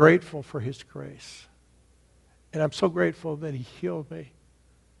 But I'm grateful for His grace. And I'm so grateful that He healed me.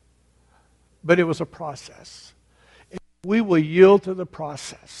 But it was a process. If we will yield to the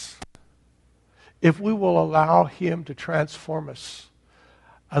process, if we will allow Him to transform us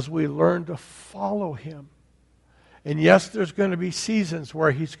as we learn to follow Him. And yes, there's going to be seasons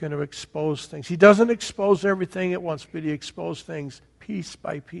where He's going to expose things. He doesn't expose everything at once, but He exposes things piece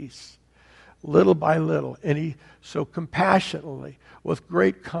by piece, little by little. And He, so compassionately, with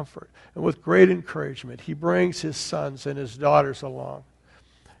great comfort and with great encouragement, He brings His sons and His daughters along.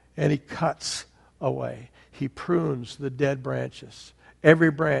 And He cuts away. He prunes the dead branches.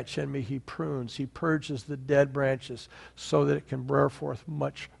 Every branch in me He prunes. He purges the dead branches so that it can bear forth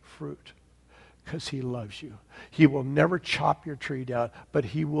much fruit. Because He loves you. He will never chop your tree down, but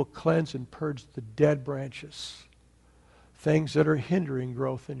He will cleanse and purge the dead branches. Things that are hindering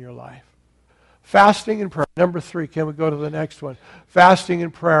growth in your life. Fasting and prayer. Number 3, can we go to the next one? Fasting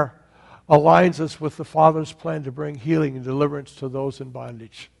and prayer aligns us with the Father's plan to bring healing and deliverance to those in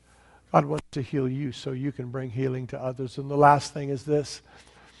bondage. God wants to heal you so you can bring healing to others. And the last thing is this,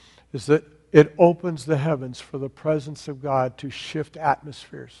 is that it opens the heavens for the presence of God to shift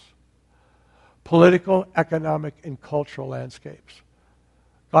atmospheres. Political, economic, and cultural landscapes.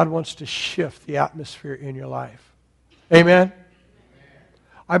 God wants to shift the atmosphere in your life. Amen?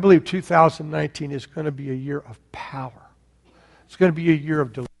 I believe 2019 is going to be a year of power. It's going to be a year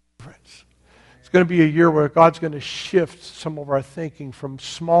of deliverance. It's going to be a year where God's going to shift some of our thinking from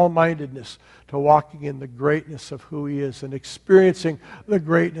small-mindedness to walking in the greatness of who He is and experiencing the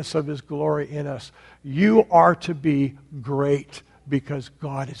greatness of His glory in us. You are to be great because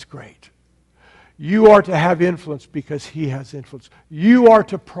God is great. You are to have influence because He has influence. You are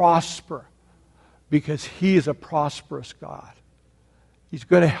to prosper because He is a prosperous God. He's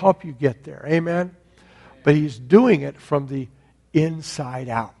going to help you get there. Amen? But He's doing it from the inside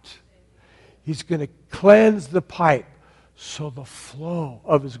out. He's going to cleanse the pipe so the flow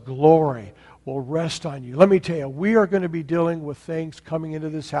of His glory will rest on you. Let me tell you, we are going to be dealing with things coming into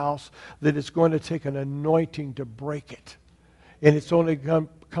this house that it's going to take an anointing to break it. And it's only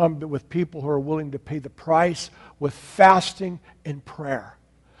come with people who are willing to pay the price with fasting and prayer.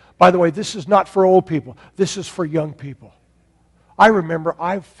 By the way, this is not for old people. This is for young people. I remember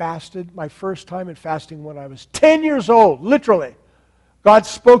I fasted my first time in fasting when I was 10 years old, literally. God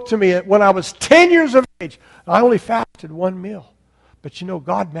spoke to me when I was 10 years of age. I only fasted one meal. But you know,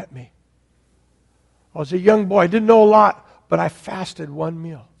 God met me. I was a young boy. I didn't know a lot, but I fasted one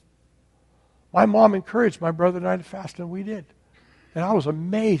meal. My mom encouraged my brother and I to fast, and we did. And I was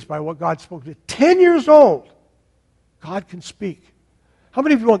amazed by what God spoke to me. 10 years old, God can speak. How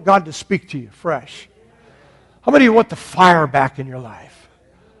many of you want God to speak to you fresh? How many of you want the fire back in your life?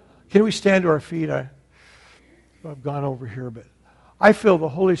 Can we stand to our feet? I've gone over here, but I feel the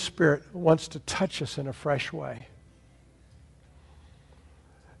Holy Spirit wants to touch us in a fresh way.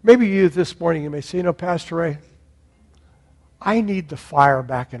 Maybe you this morning, you may say, you know, Pastor Ray, I need the fire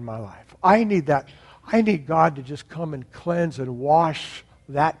back in my life. I need that. I need God to just come and cleanse and wash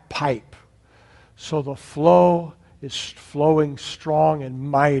that pipe so the flow is flowing strong and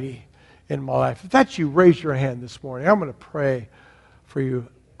mighty in my life. If that's you, raise your hand this morning. I'm going to pray for you.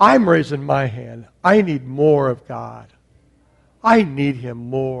 I'm raising my hand. I need more of God. I need Him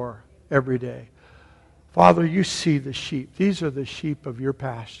more every day. Father, you see the sheep. These are the sheep of your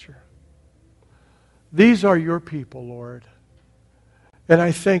pasture. These are your people, Lord. And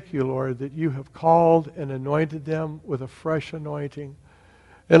I thank you, Lord, that you have called and anointed them with a fresh anointing.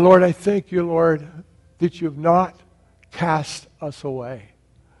 And Lord, I thank you, Lord, that you have not cast us away.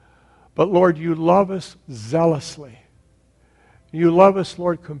 But Lord, you love us zealously. You love us,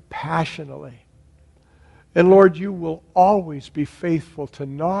 Lord, compassionately. And Lord, you will always be faithful to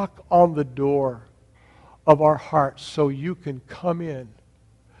knock on the door of our hearts so you can come in.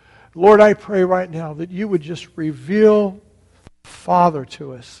 Lord, I pray right now that you would just reveal Father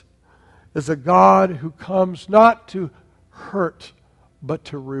to us as a God who comes not to hurt, but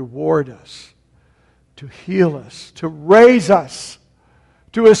to reward us, to heal us, to raise us,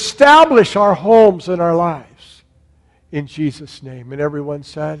 to establish our homes and our lives. In Jesus' name. And everyone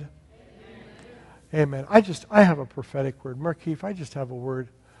said, Amen. I have a prophetic word. Markeith, I just have a word.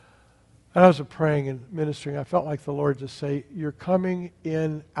 And I was praying and ministering. I felt like the Lord just say, you're coming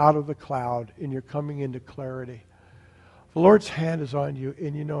in out of the cloud and you're coming into clarity. The Lord's hand is on you,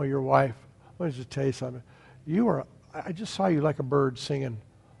 and you know your wife. Let me just tell you something. I just saw you like a bird singing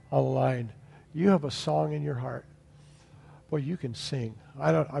on the line. You have a song in your heart. Boy, you can sing.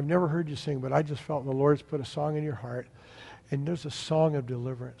 I've never heard you sing, but I just felt the Lord's put a song in your heart. And there's a song of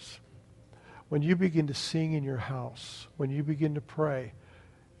deliverance. When you begin to sing in your house, when you begin to pray,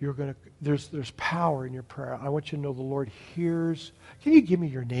 there's power in your prayer. I want you to know the Lord hears. Can you give me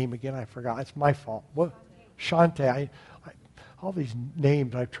your name again? I forgot. It's my fault. What? Shante. All these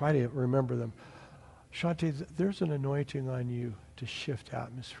names, I try to remember them. Shante, there's an anointing on you to shift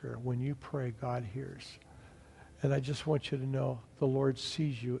atmosphere. When you pray, God hears. And I just want you to know the Lord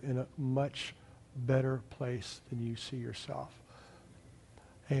sees you in a much better place than you see yourself.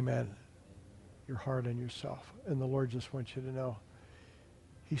 Amen. Your heart and yourself. And the Lord just wants you to know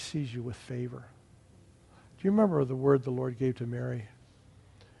He sees you with favor. Do you remember the word the Lord gave to Mary?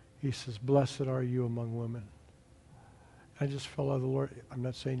 He says, blessed are you among women. I just feel like the Lord, I'm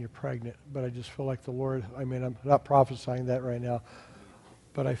not saying you're pregnant, but I just feel like the Lord, I'm not prophesying that right now,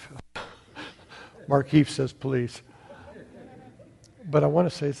 but I feel, Markeith says, please. But I want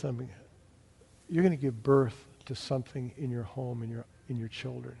to say something. You're going to give birth to something in your home, in your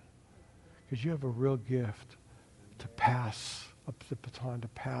children, because you have a real gift to pass, up the baton to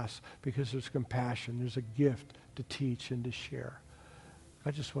pass, because there's compassion. There's a gift to teach and to share.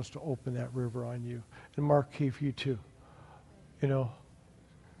 God just wants to open that river on you. And Markeith, you too. You know,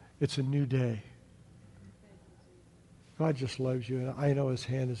 it's a new day. God just loves you, and I know His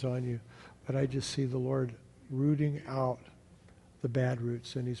hand is on you, but I just see the Lord rooting out the bad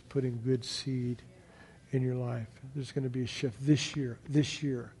roots, and He's putting good seed in your life. There's going to be a shift this year.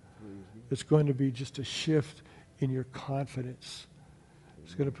 It's going to be just a shift in your confidence.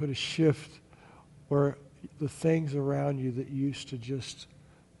 It's going to put a shift where the things around you that used to just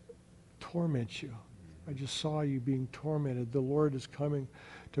torment you, I just saw you being tormented. The Lord is coming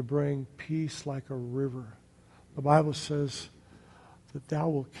to bring peace like a river. The Bible says that thou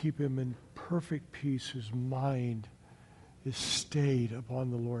wilt keep him in perfect peace whose mind is stayed upon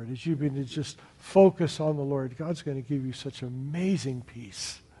the Lord. As you begin to just focus on the Lord, God's going to give you such amazing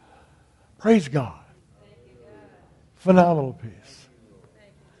peace. Praise God. Phenomenal peace.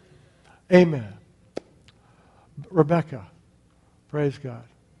 Amen. Rebecca, praise God.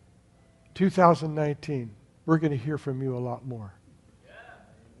 2019, we're going to hear from you a lot more.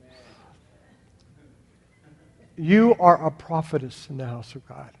 You are a prophetess in the house of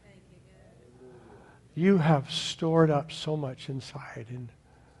God. You have stored up so much inside, and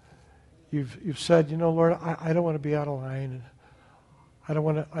you've said, you know, Lord, I don't want to be out of line, and I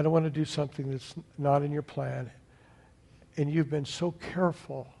don't want to do something that's not in your plan. And you've been so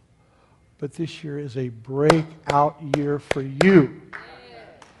careful, but this year is a breakout year for you.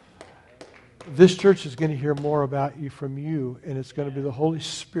 This church is going to hear more about you from you, and it's going to be the Holy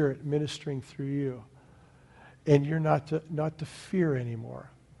Spirit ministering through you. And you're not to fear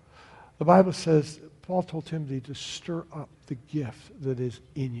anymore. The Bible says, Paul told Timothy to stir up the gift that is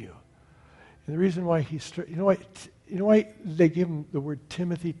in you. And the reason why you know why they give him the word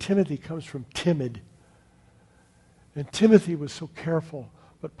Timothy? Timothy comes from timid. And Timothy was so careful,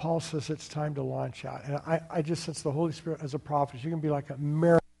 but Paul says it's time to launch out. And I just sense the Holy Spirit as a prophet. You're going to be like a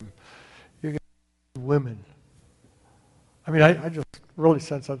Miriam. You're going to be women. I mean, I just really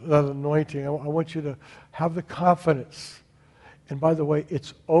sense that anointing. I want you to have the confidence. And by the way,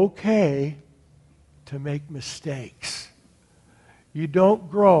 it's okay to make mistakes. You don't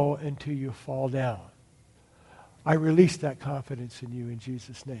grow until you fall down. I release that confidence in you in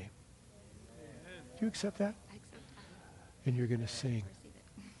Jesus' name. Do you accept that? I accept that. And you're going to I sing. receive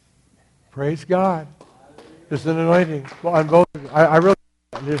it. Praise God. There's an anointing on both of you. I really,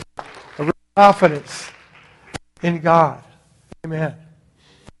 there's a real confidence in God. Amen.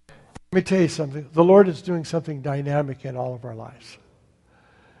 Let me tell you something. The Lord is doing something dynamic in all of our lives.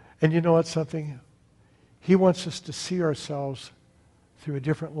 And you know what, something? He wants us to see ourselves through a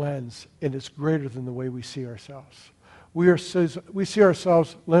different lens, and it's greater than the way we see ourselves. We see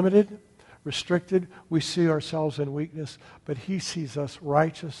ourselves limited, restricted. We see ourselves in weakness, but He sees us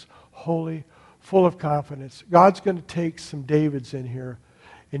righteous, holy, full of confidence. God's going to take some Davids in here,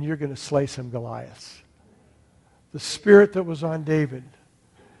 and you're going to slay some Goliaths. The spirit that was on David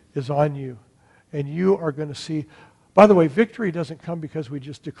is on you, and you are going to see. By the way, victory doesn't come because we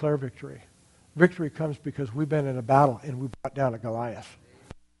just declare victory. Victory comes because we've been in a battle and we brought down a Goliath.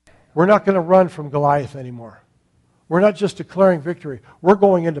 We're not going to run from Goliath anymore. We're not just declaring victory. We're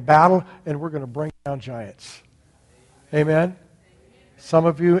going into battle and we're going to bring down giants. Amen? Some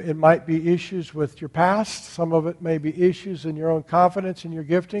of you, it might be issues with your past. Some of it may be issues in your own confidence and your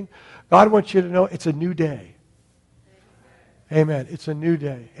gifting. God wants you to know it's a new day. Amen. It's a new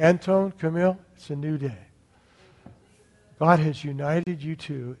day. Anton, Camille, it's a new day. God has united you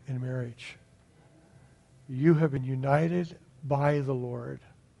two in marriage. You have been united by the Lord.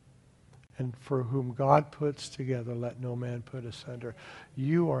 And for whom God puts together, let no man put asunder.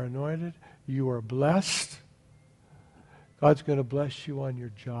 You are anointed. You are blessed. God's going to bless you on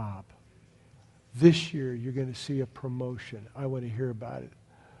your job. This year, you're going to see a promotion. I want to hear about it.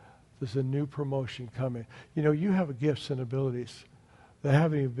 There's a new promotion coming. You know, you have gifts and abilities that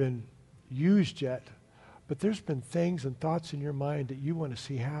haven't even been used yet. But there's been things and thoughts in your mind that you want to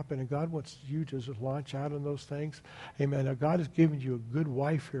see happen, and God wants you to just launch out on those things. Amen. Now, God has given you a good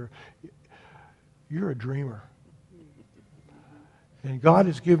wife here. You're a dreamer. And God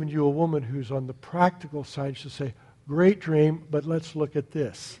has given you a woman who's on the practical side. She'll say, great dream, but let's look at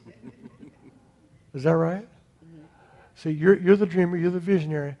this. Is that right? See, you're the dreamer, you're the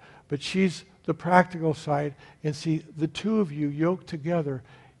visionary, but she's the practical side. And see, the two of you yoked together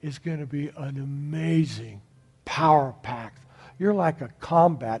is going to be an amazing power pack. You're like a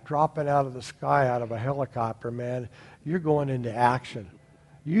combat dropping out of the sky out of a helicopter, man. You're going into action.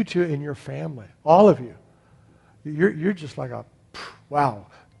 You two and your family, all of you. You're just like a, wow.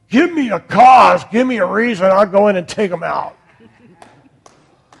 Give me a cause. Give me a reason. I'll go in and take them out.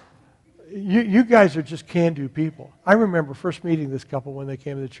 You guys are just can-do people. I remember first meeting this couple when they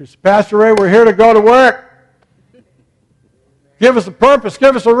came to the church. Pastor Ray, we're here to go to work. Give us a purpose.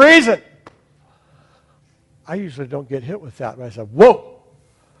 Give us a reason. I usually don't get hit with that. But I said, whoa.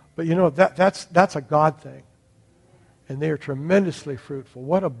 But you know, that's a God thing. And they are tremendously fruitful.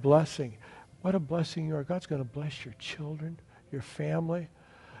 What a blessing. What a blessing you are. God's going to bless your children, your family.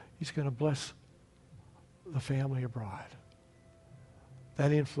 He's going to bless the family abroad.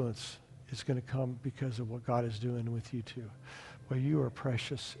 That influence is going to come because of what God is doing with you too. Well, you are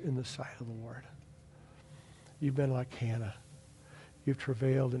precious in the sight of the Lord. You've been like Hannah. You've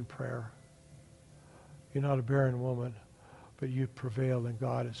travailed in prayer. You're not a barren woman, but you've prevailed and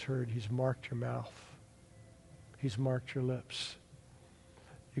God has heard. He's marked your mouth. He's marked your lips.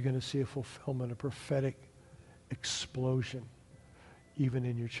 You're going to see a fulfillment, a prophetic explosion, even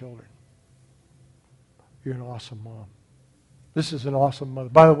in your children. You're an awesome mom. This is an awesome mother.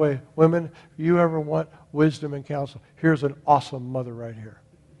 By the way, women, if you ever want wisdom and counsel, here's an awesome mother right here.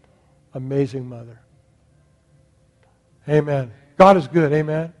 Amazing mother. Amen. God is good.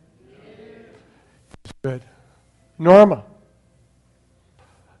 Amen. He's good. Norma,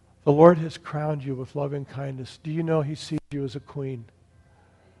 the Lord has crowned you with loving kindness. Do you know He sees you as a queen?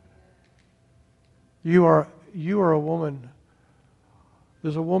 You are a woman.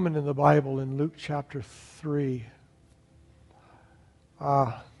 There's a woman in the Bible in Luke chapter 3.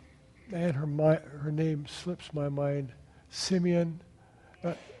 Man, her name slips my mind. Simeon.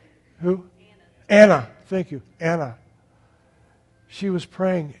 Who? Anna. Thank you. Anna. She was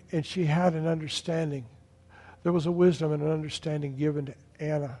praying and she had an understanding. There was a wisdom and an understanding given to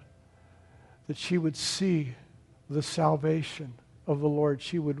Anna that she would see the salvation of the Lord.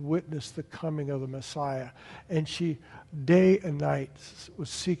 She would witness the coming of the Messiah. And she, day and night, was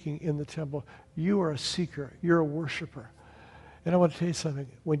seeking in the temple. You are a seeker. You're a worshiper. And I want to tell you something.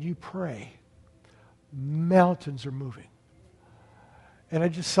 When you pray, mountains are moving. And I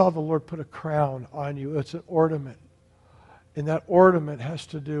just saw the Lord put a crown on you. It's an ornament. And that ornament has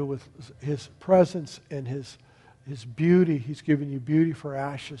to do with His presence and His beauty. He's given you beauty for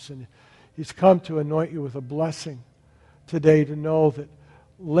ashes. And He's come to anoint you with a blessing today to know that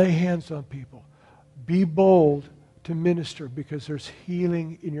lay hands on people. Be bold to minister because there's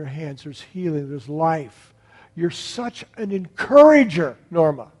healing in your hands. There's healing. There's life. You're such an encourager,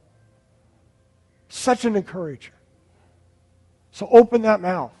 Norma. Such an encourager. So open that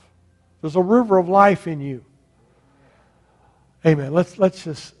mouth. There's a river of life in you. Amen. Let's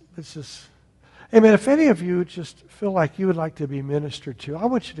just. Amen. If any of you just feel like you would like to be ministered to, I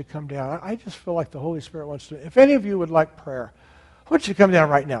want you to come down. I just feel like the Holy Spirit wants to. If any of you would like prayer, I want you to come down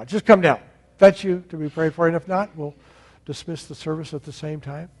right now. Just come down. If that's you to be prayed for. And if not, we'll dismiss the service at the same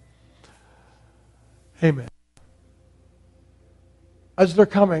time. Amen. As they're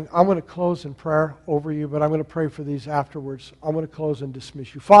coming, I'm going to close in prayer over you, but I'm going to pray for these afterwards. I'm going to close and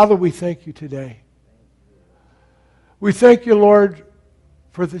dismiss you. Father, we thank you today. We thank you, Lord,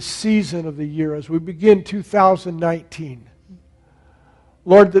 for this season of the year as we begin 2019.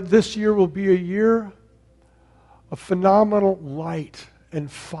 Lord, that this year will be a year of phenomenal light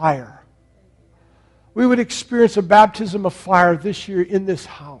and fire. We would experience a baptism of fire this year in this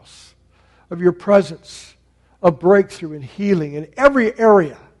house, of your presence, of breakthrough and healing in every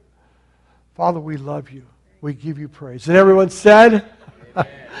area. Father, we love you. We give you praise. And everyone said, Amen.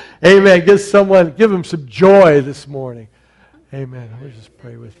 Amen. Give them some joy this morning. Amen. Let me just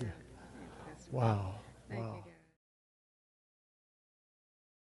pray with you. Wow. Wow.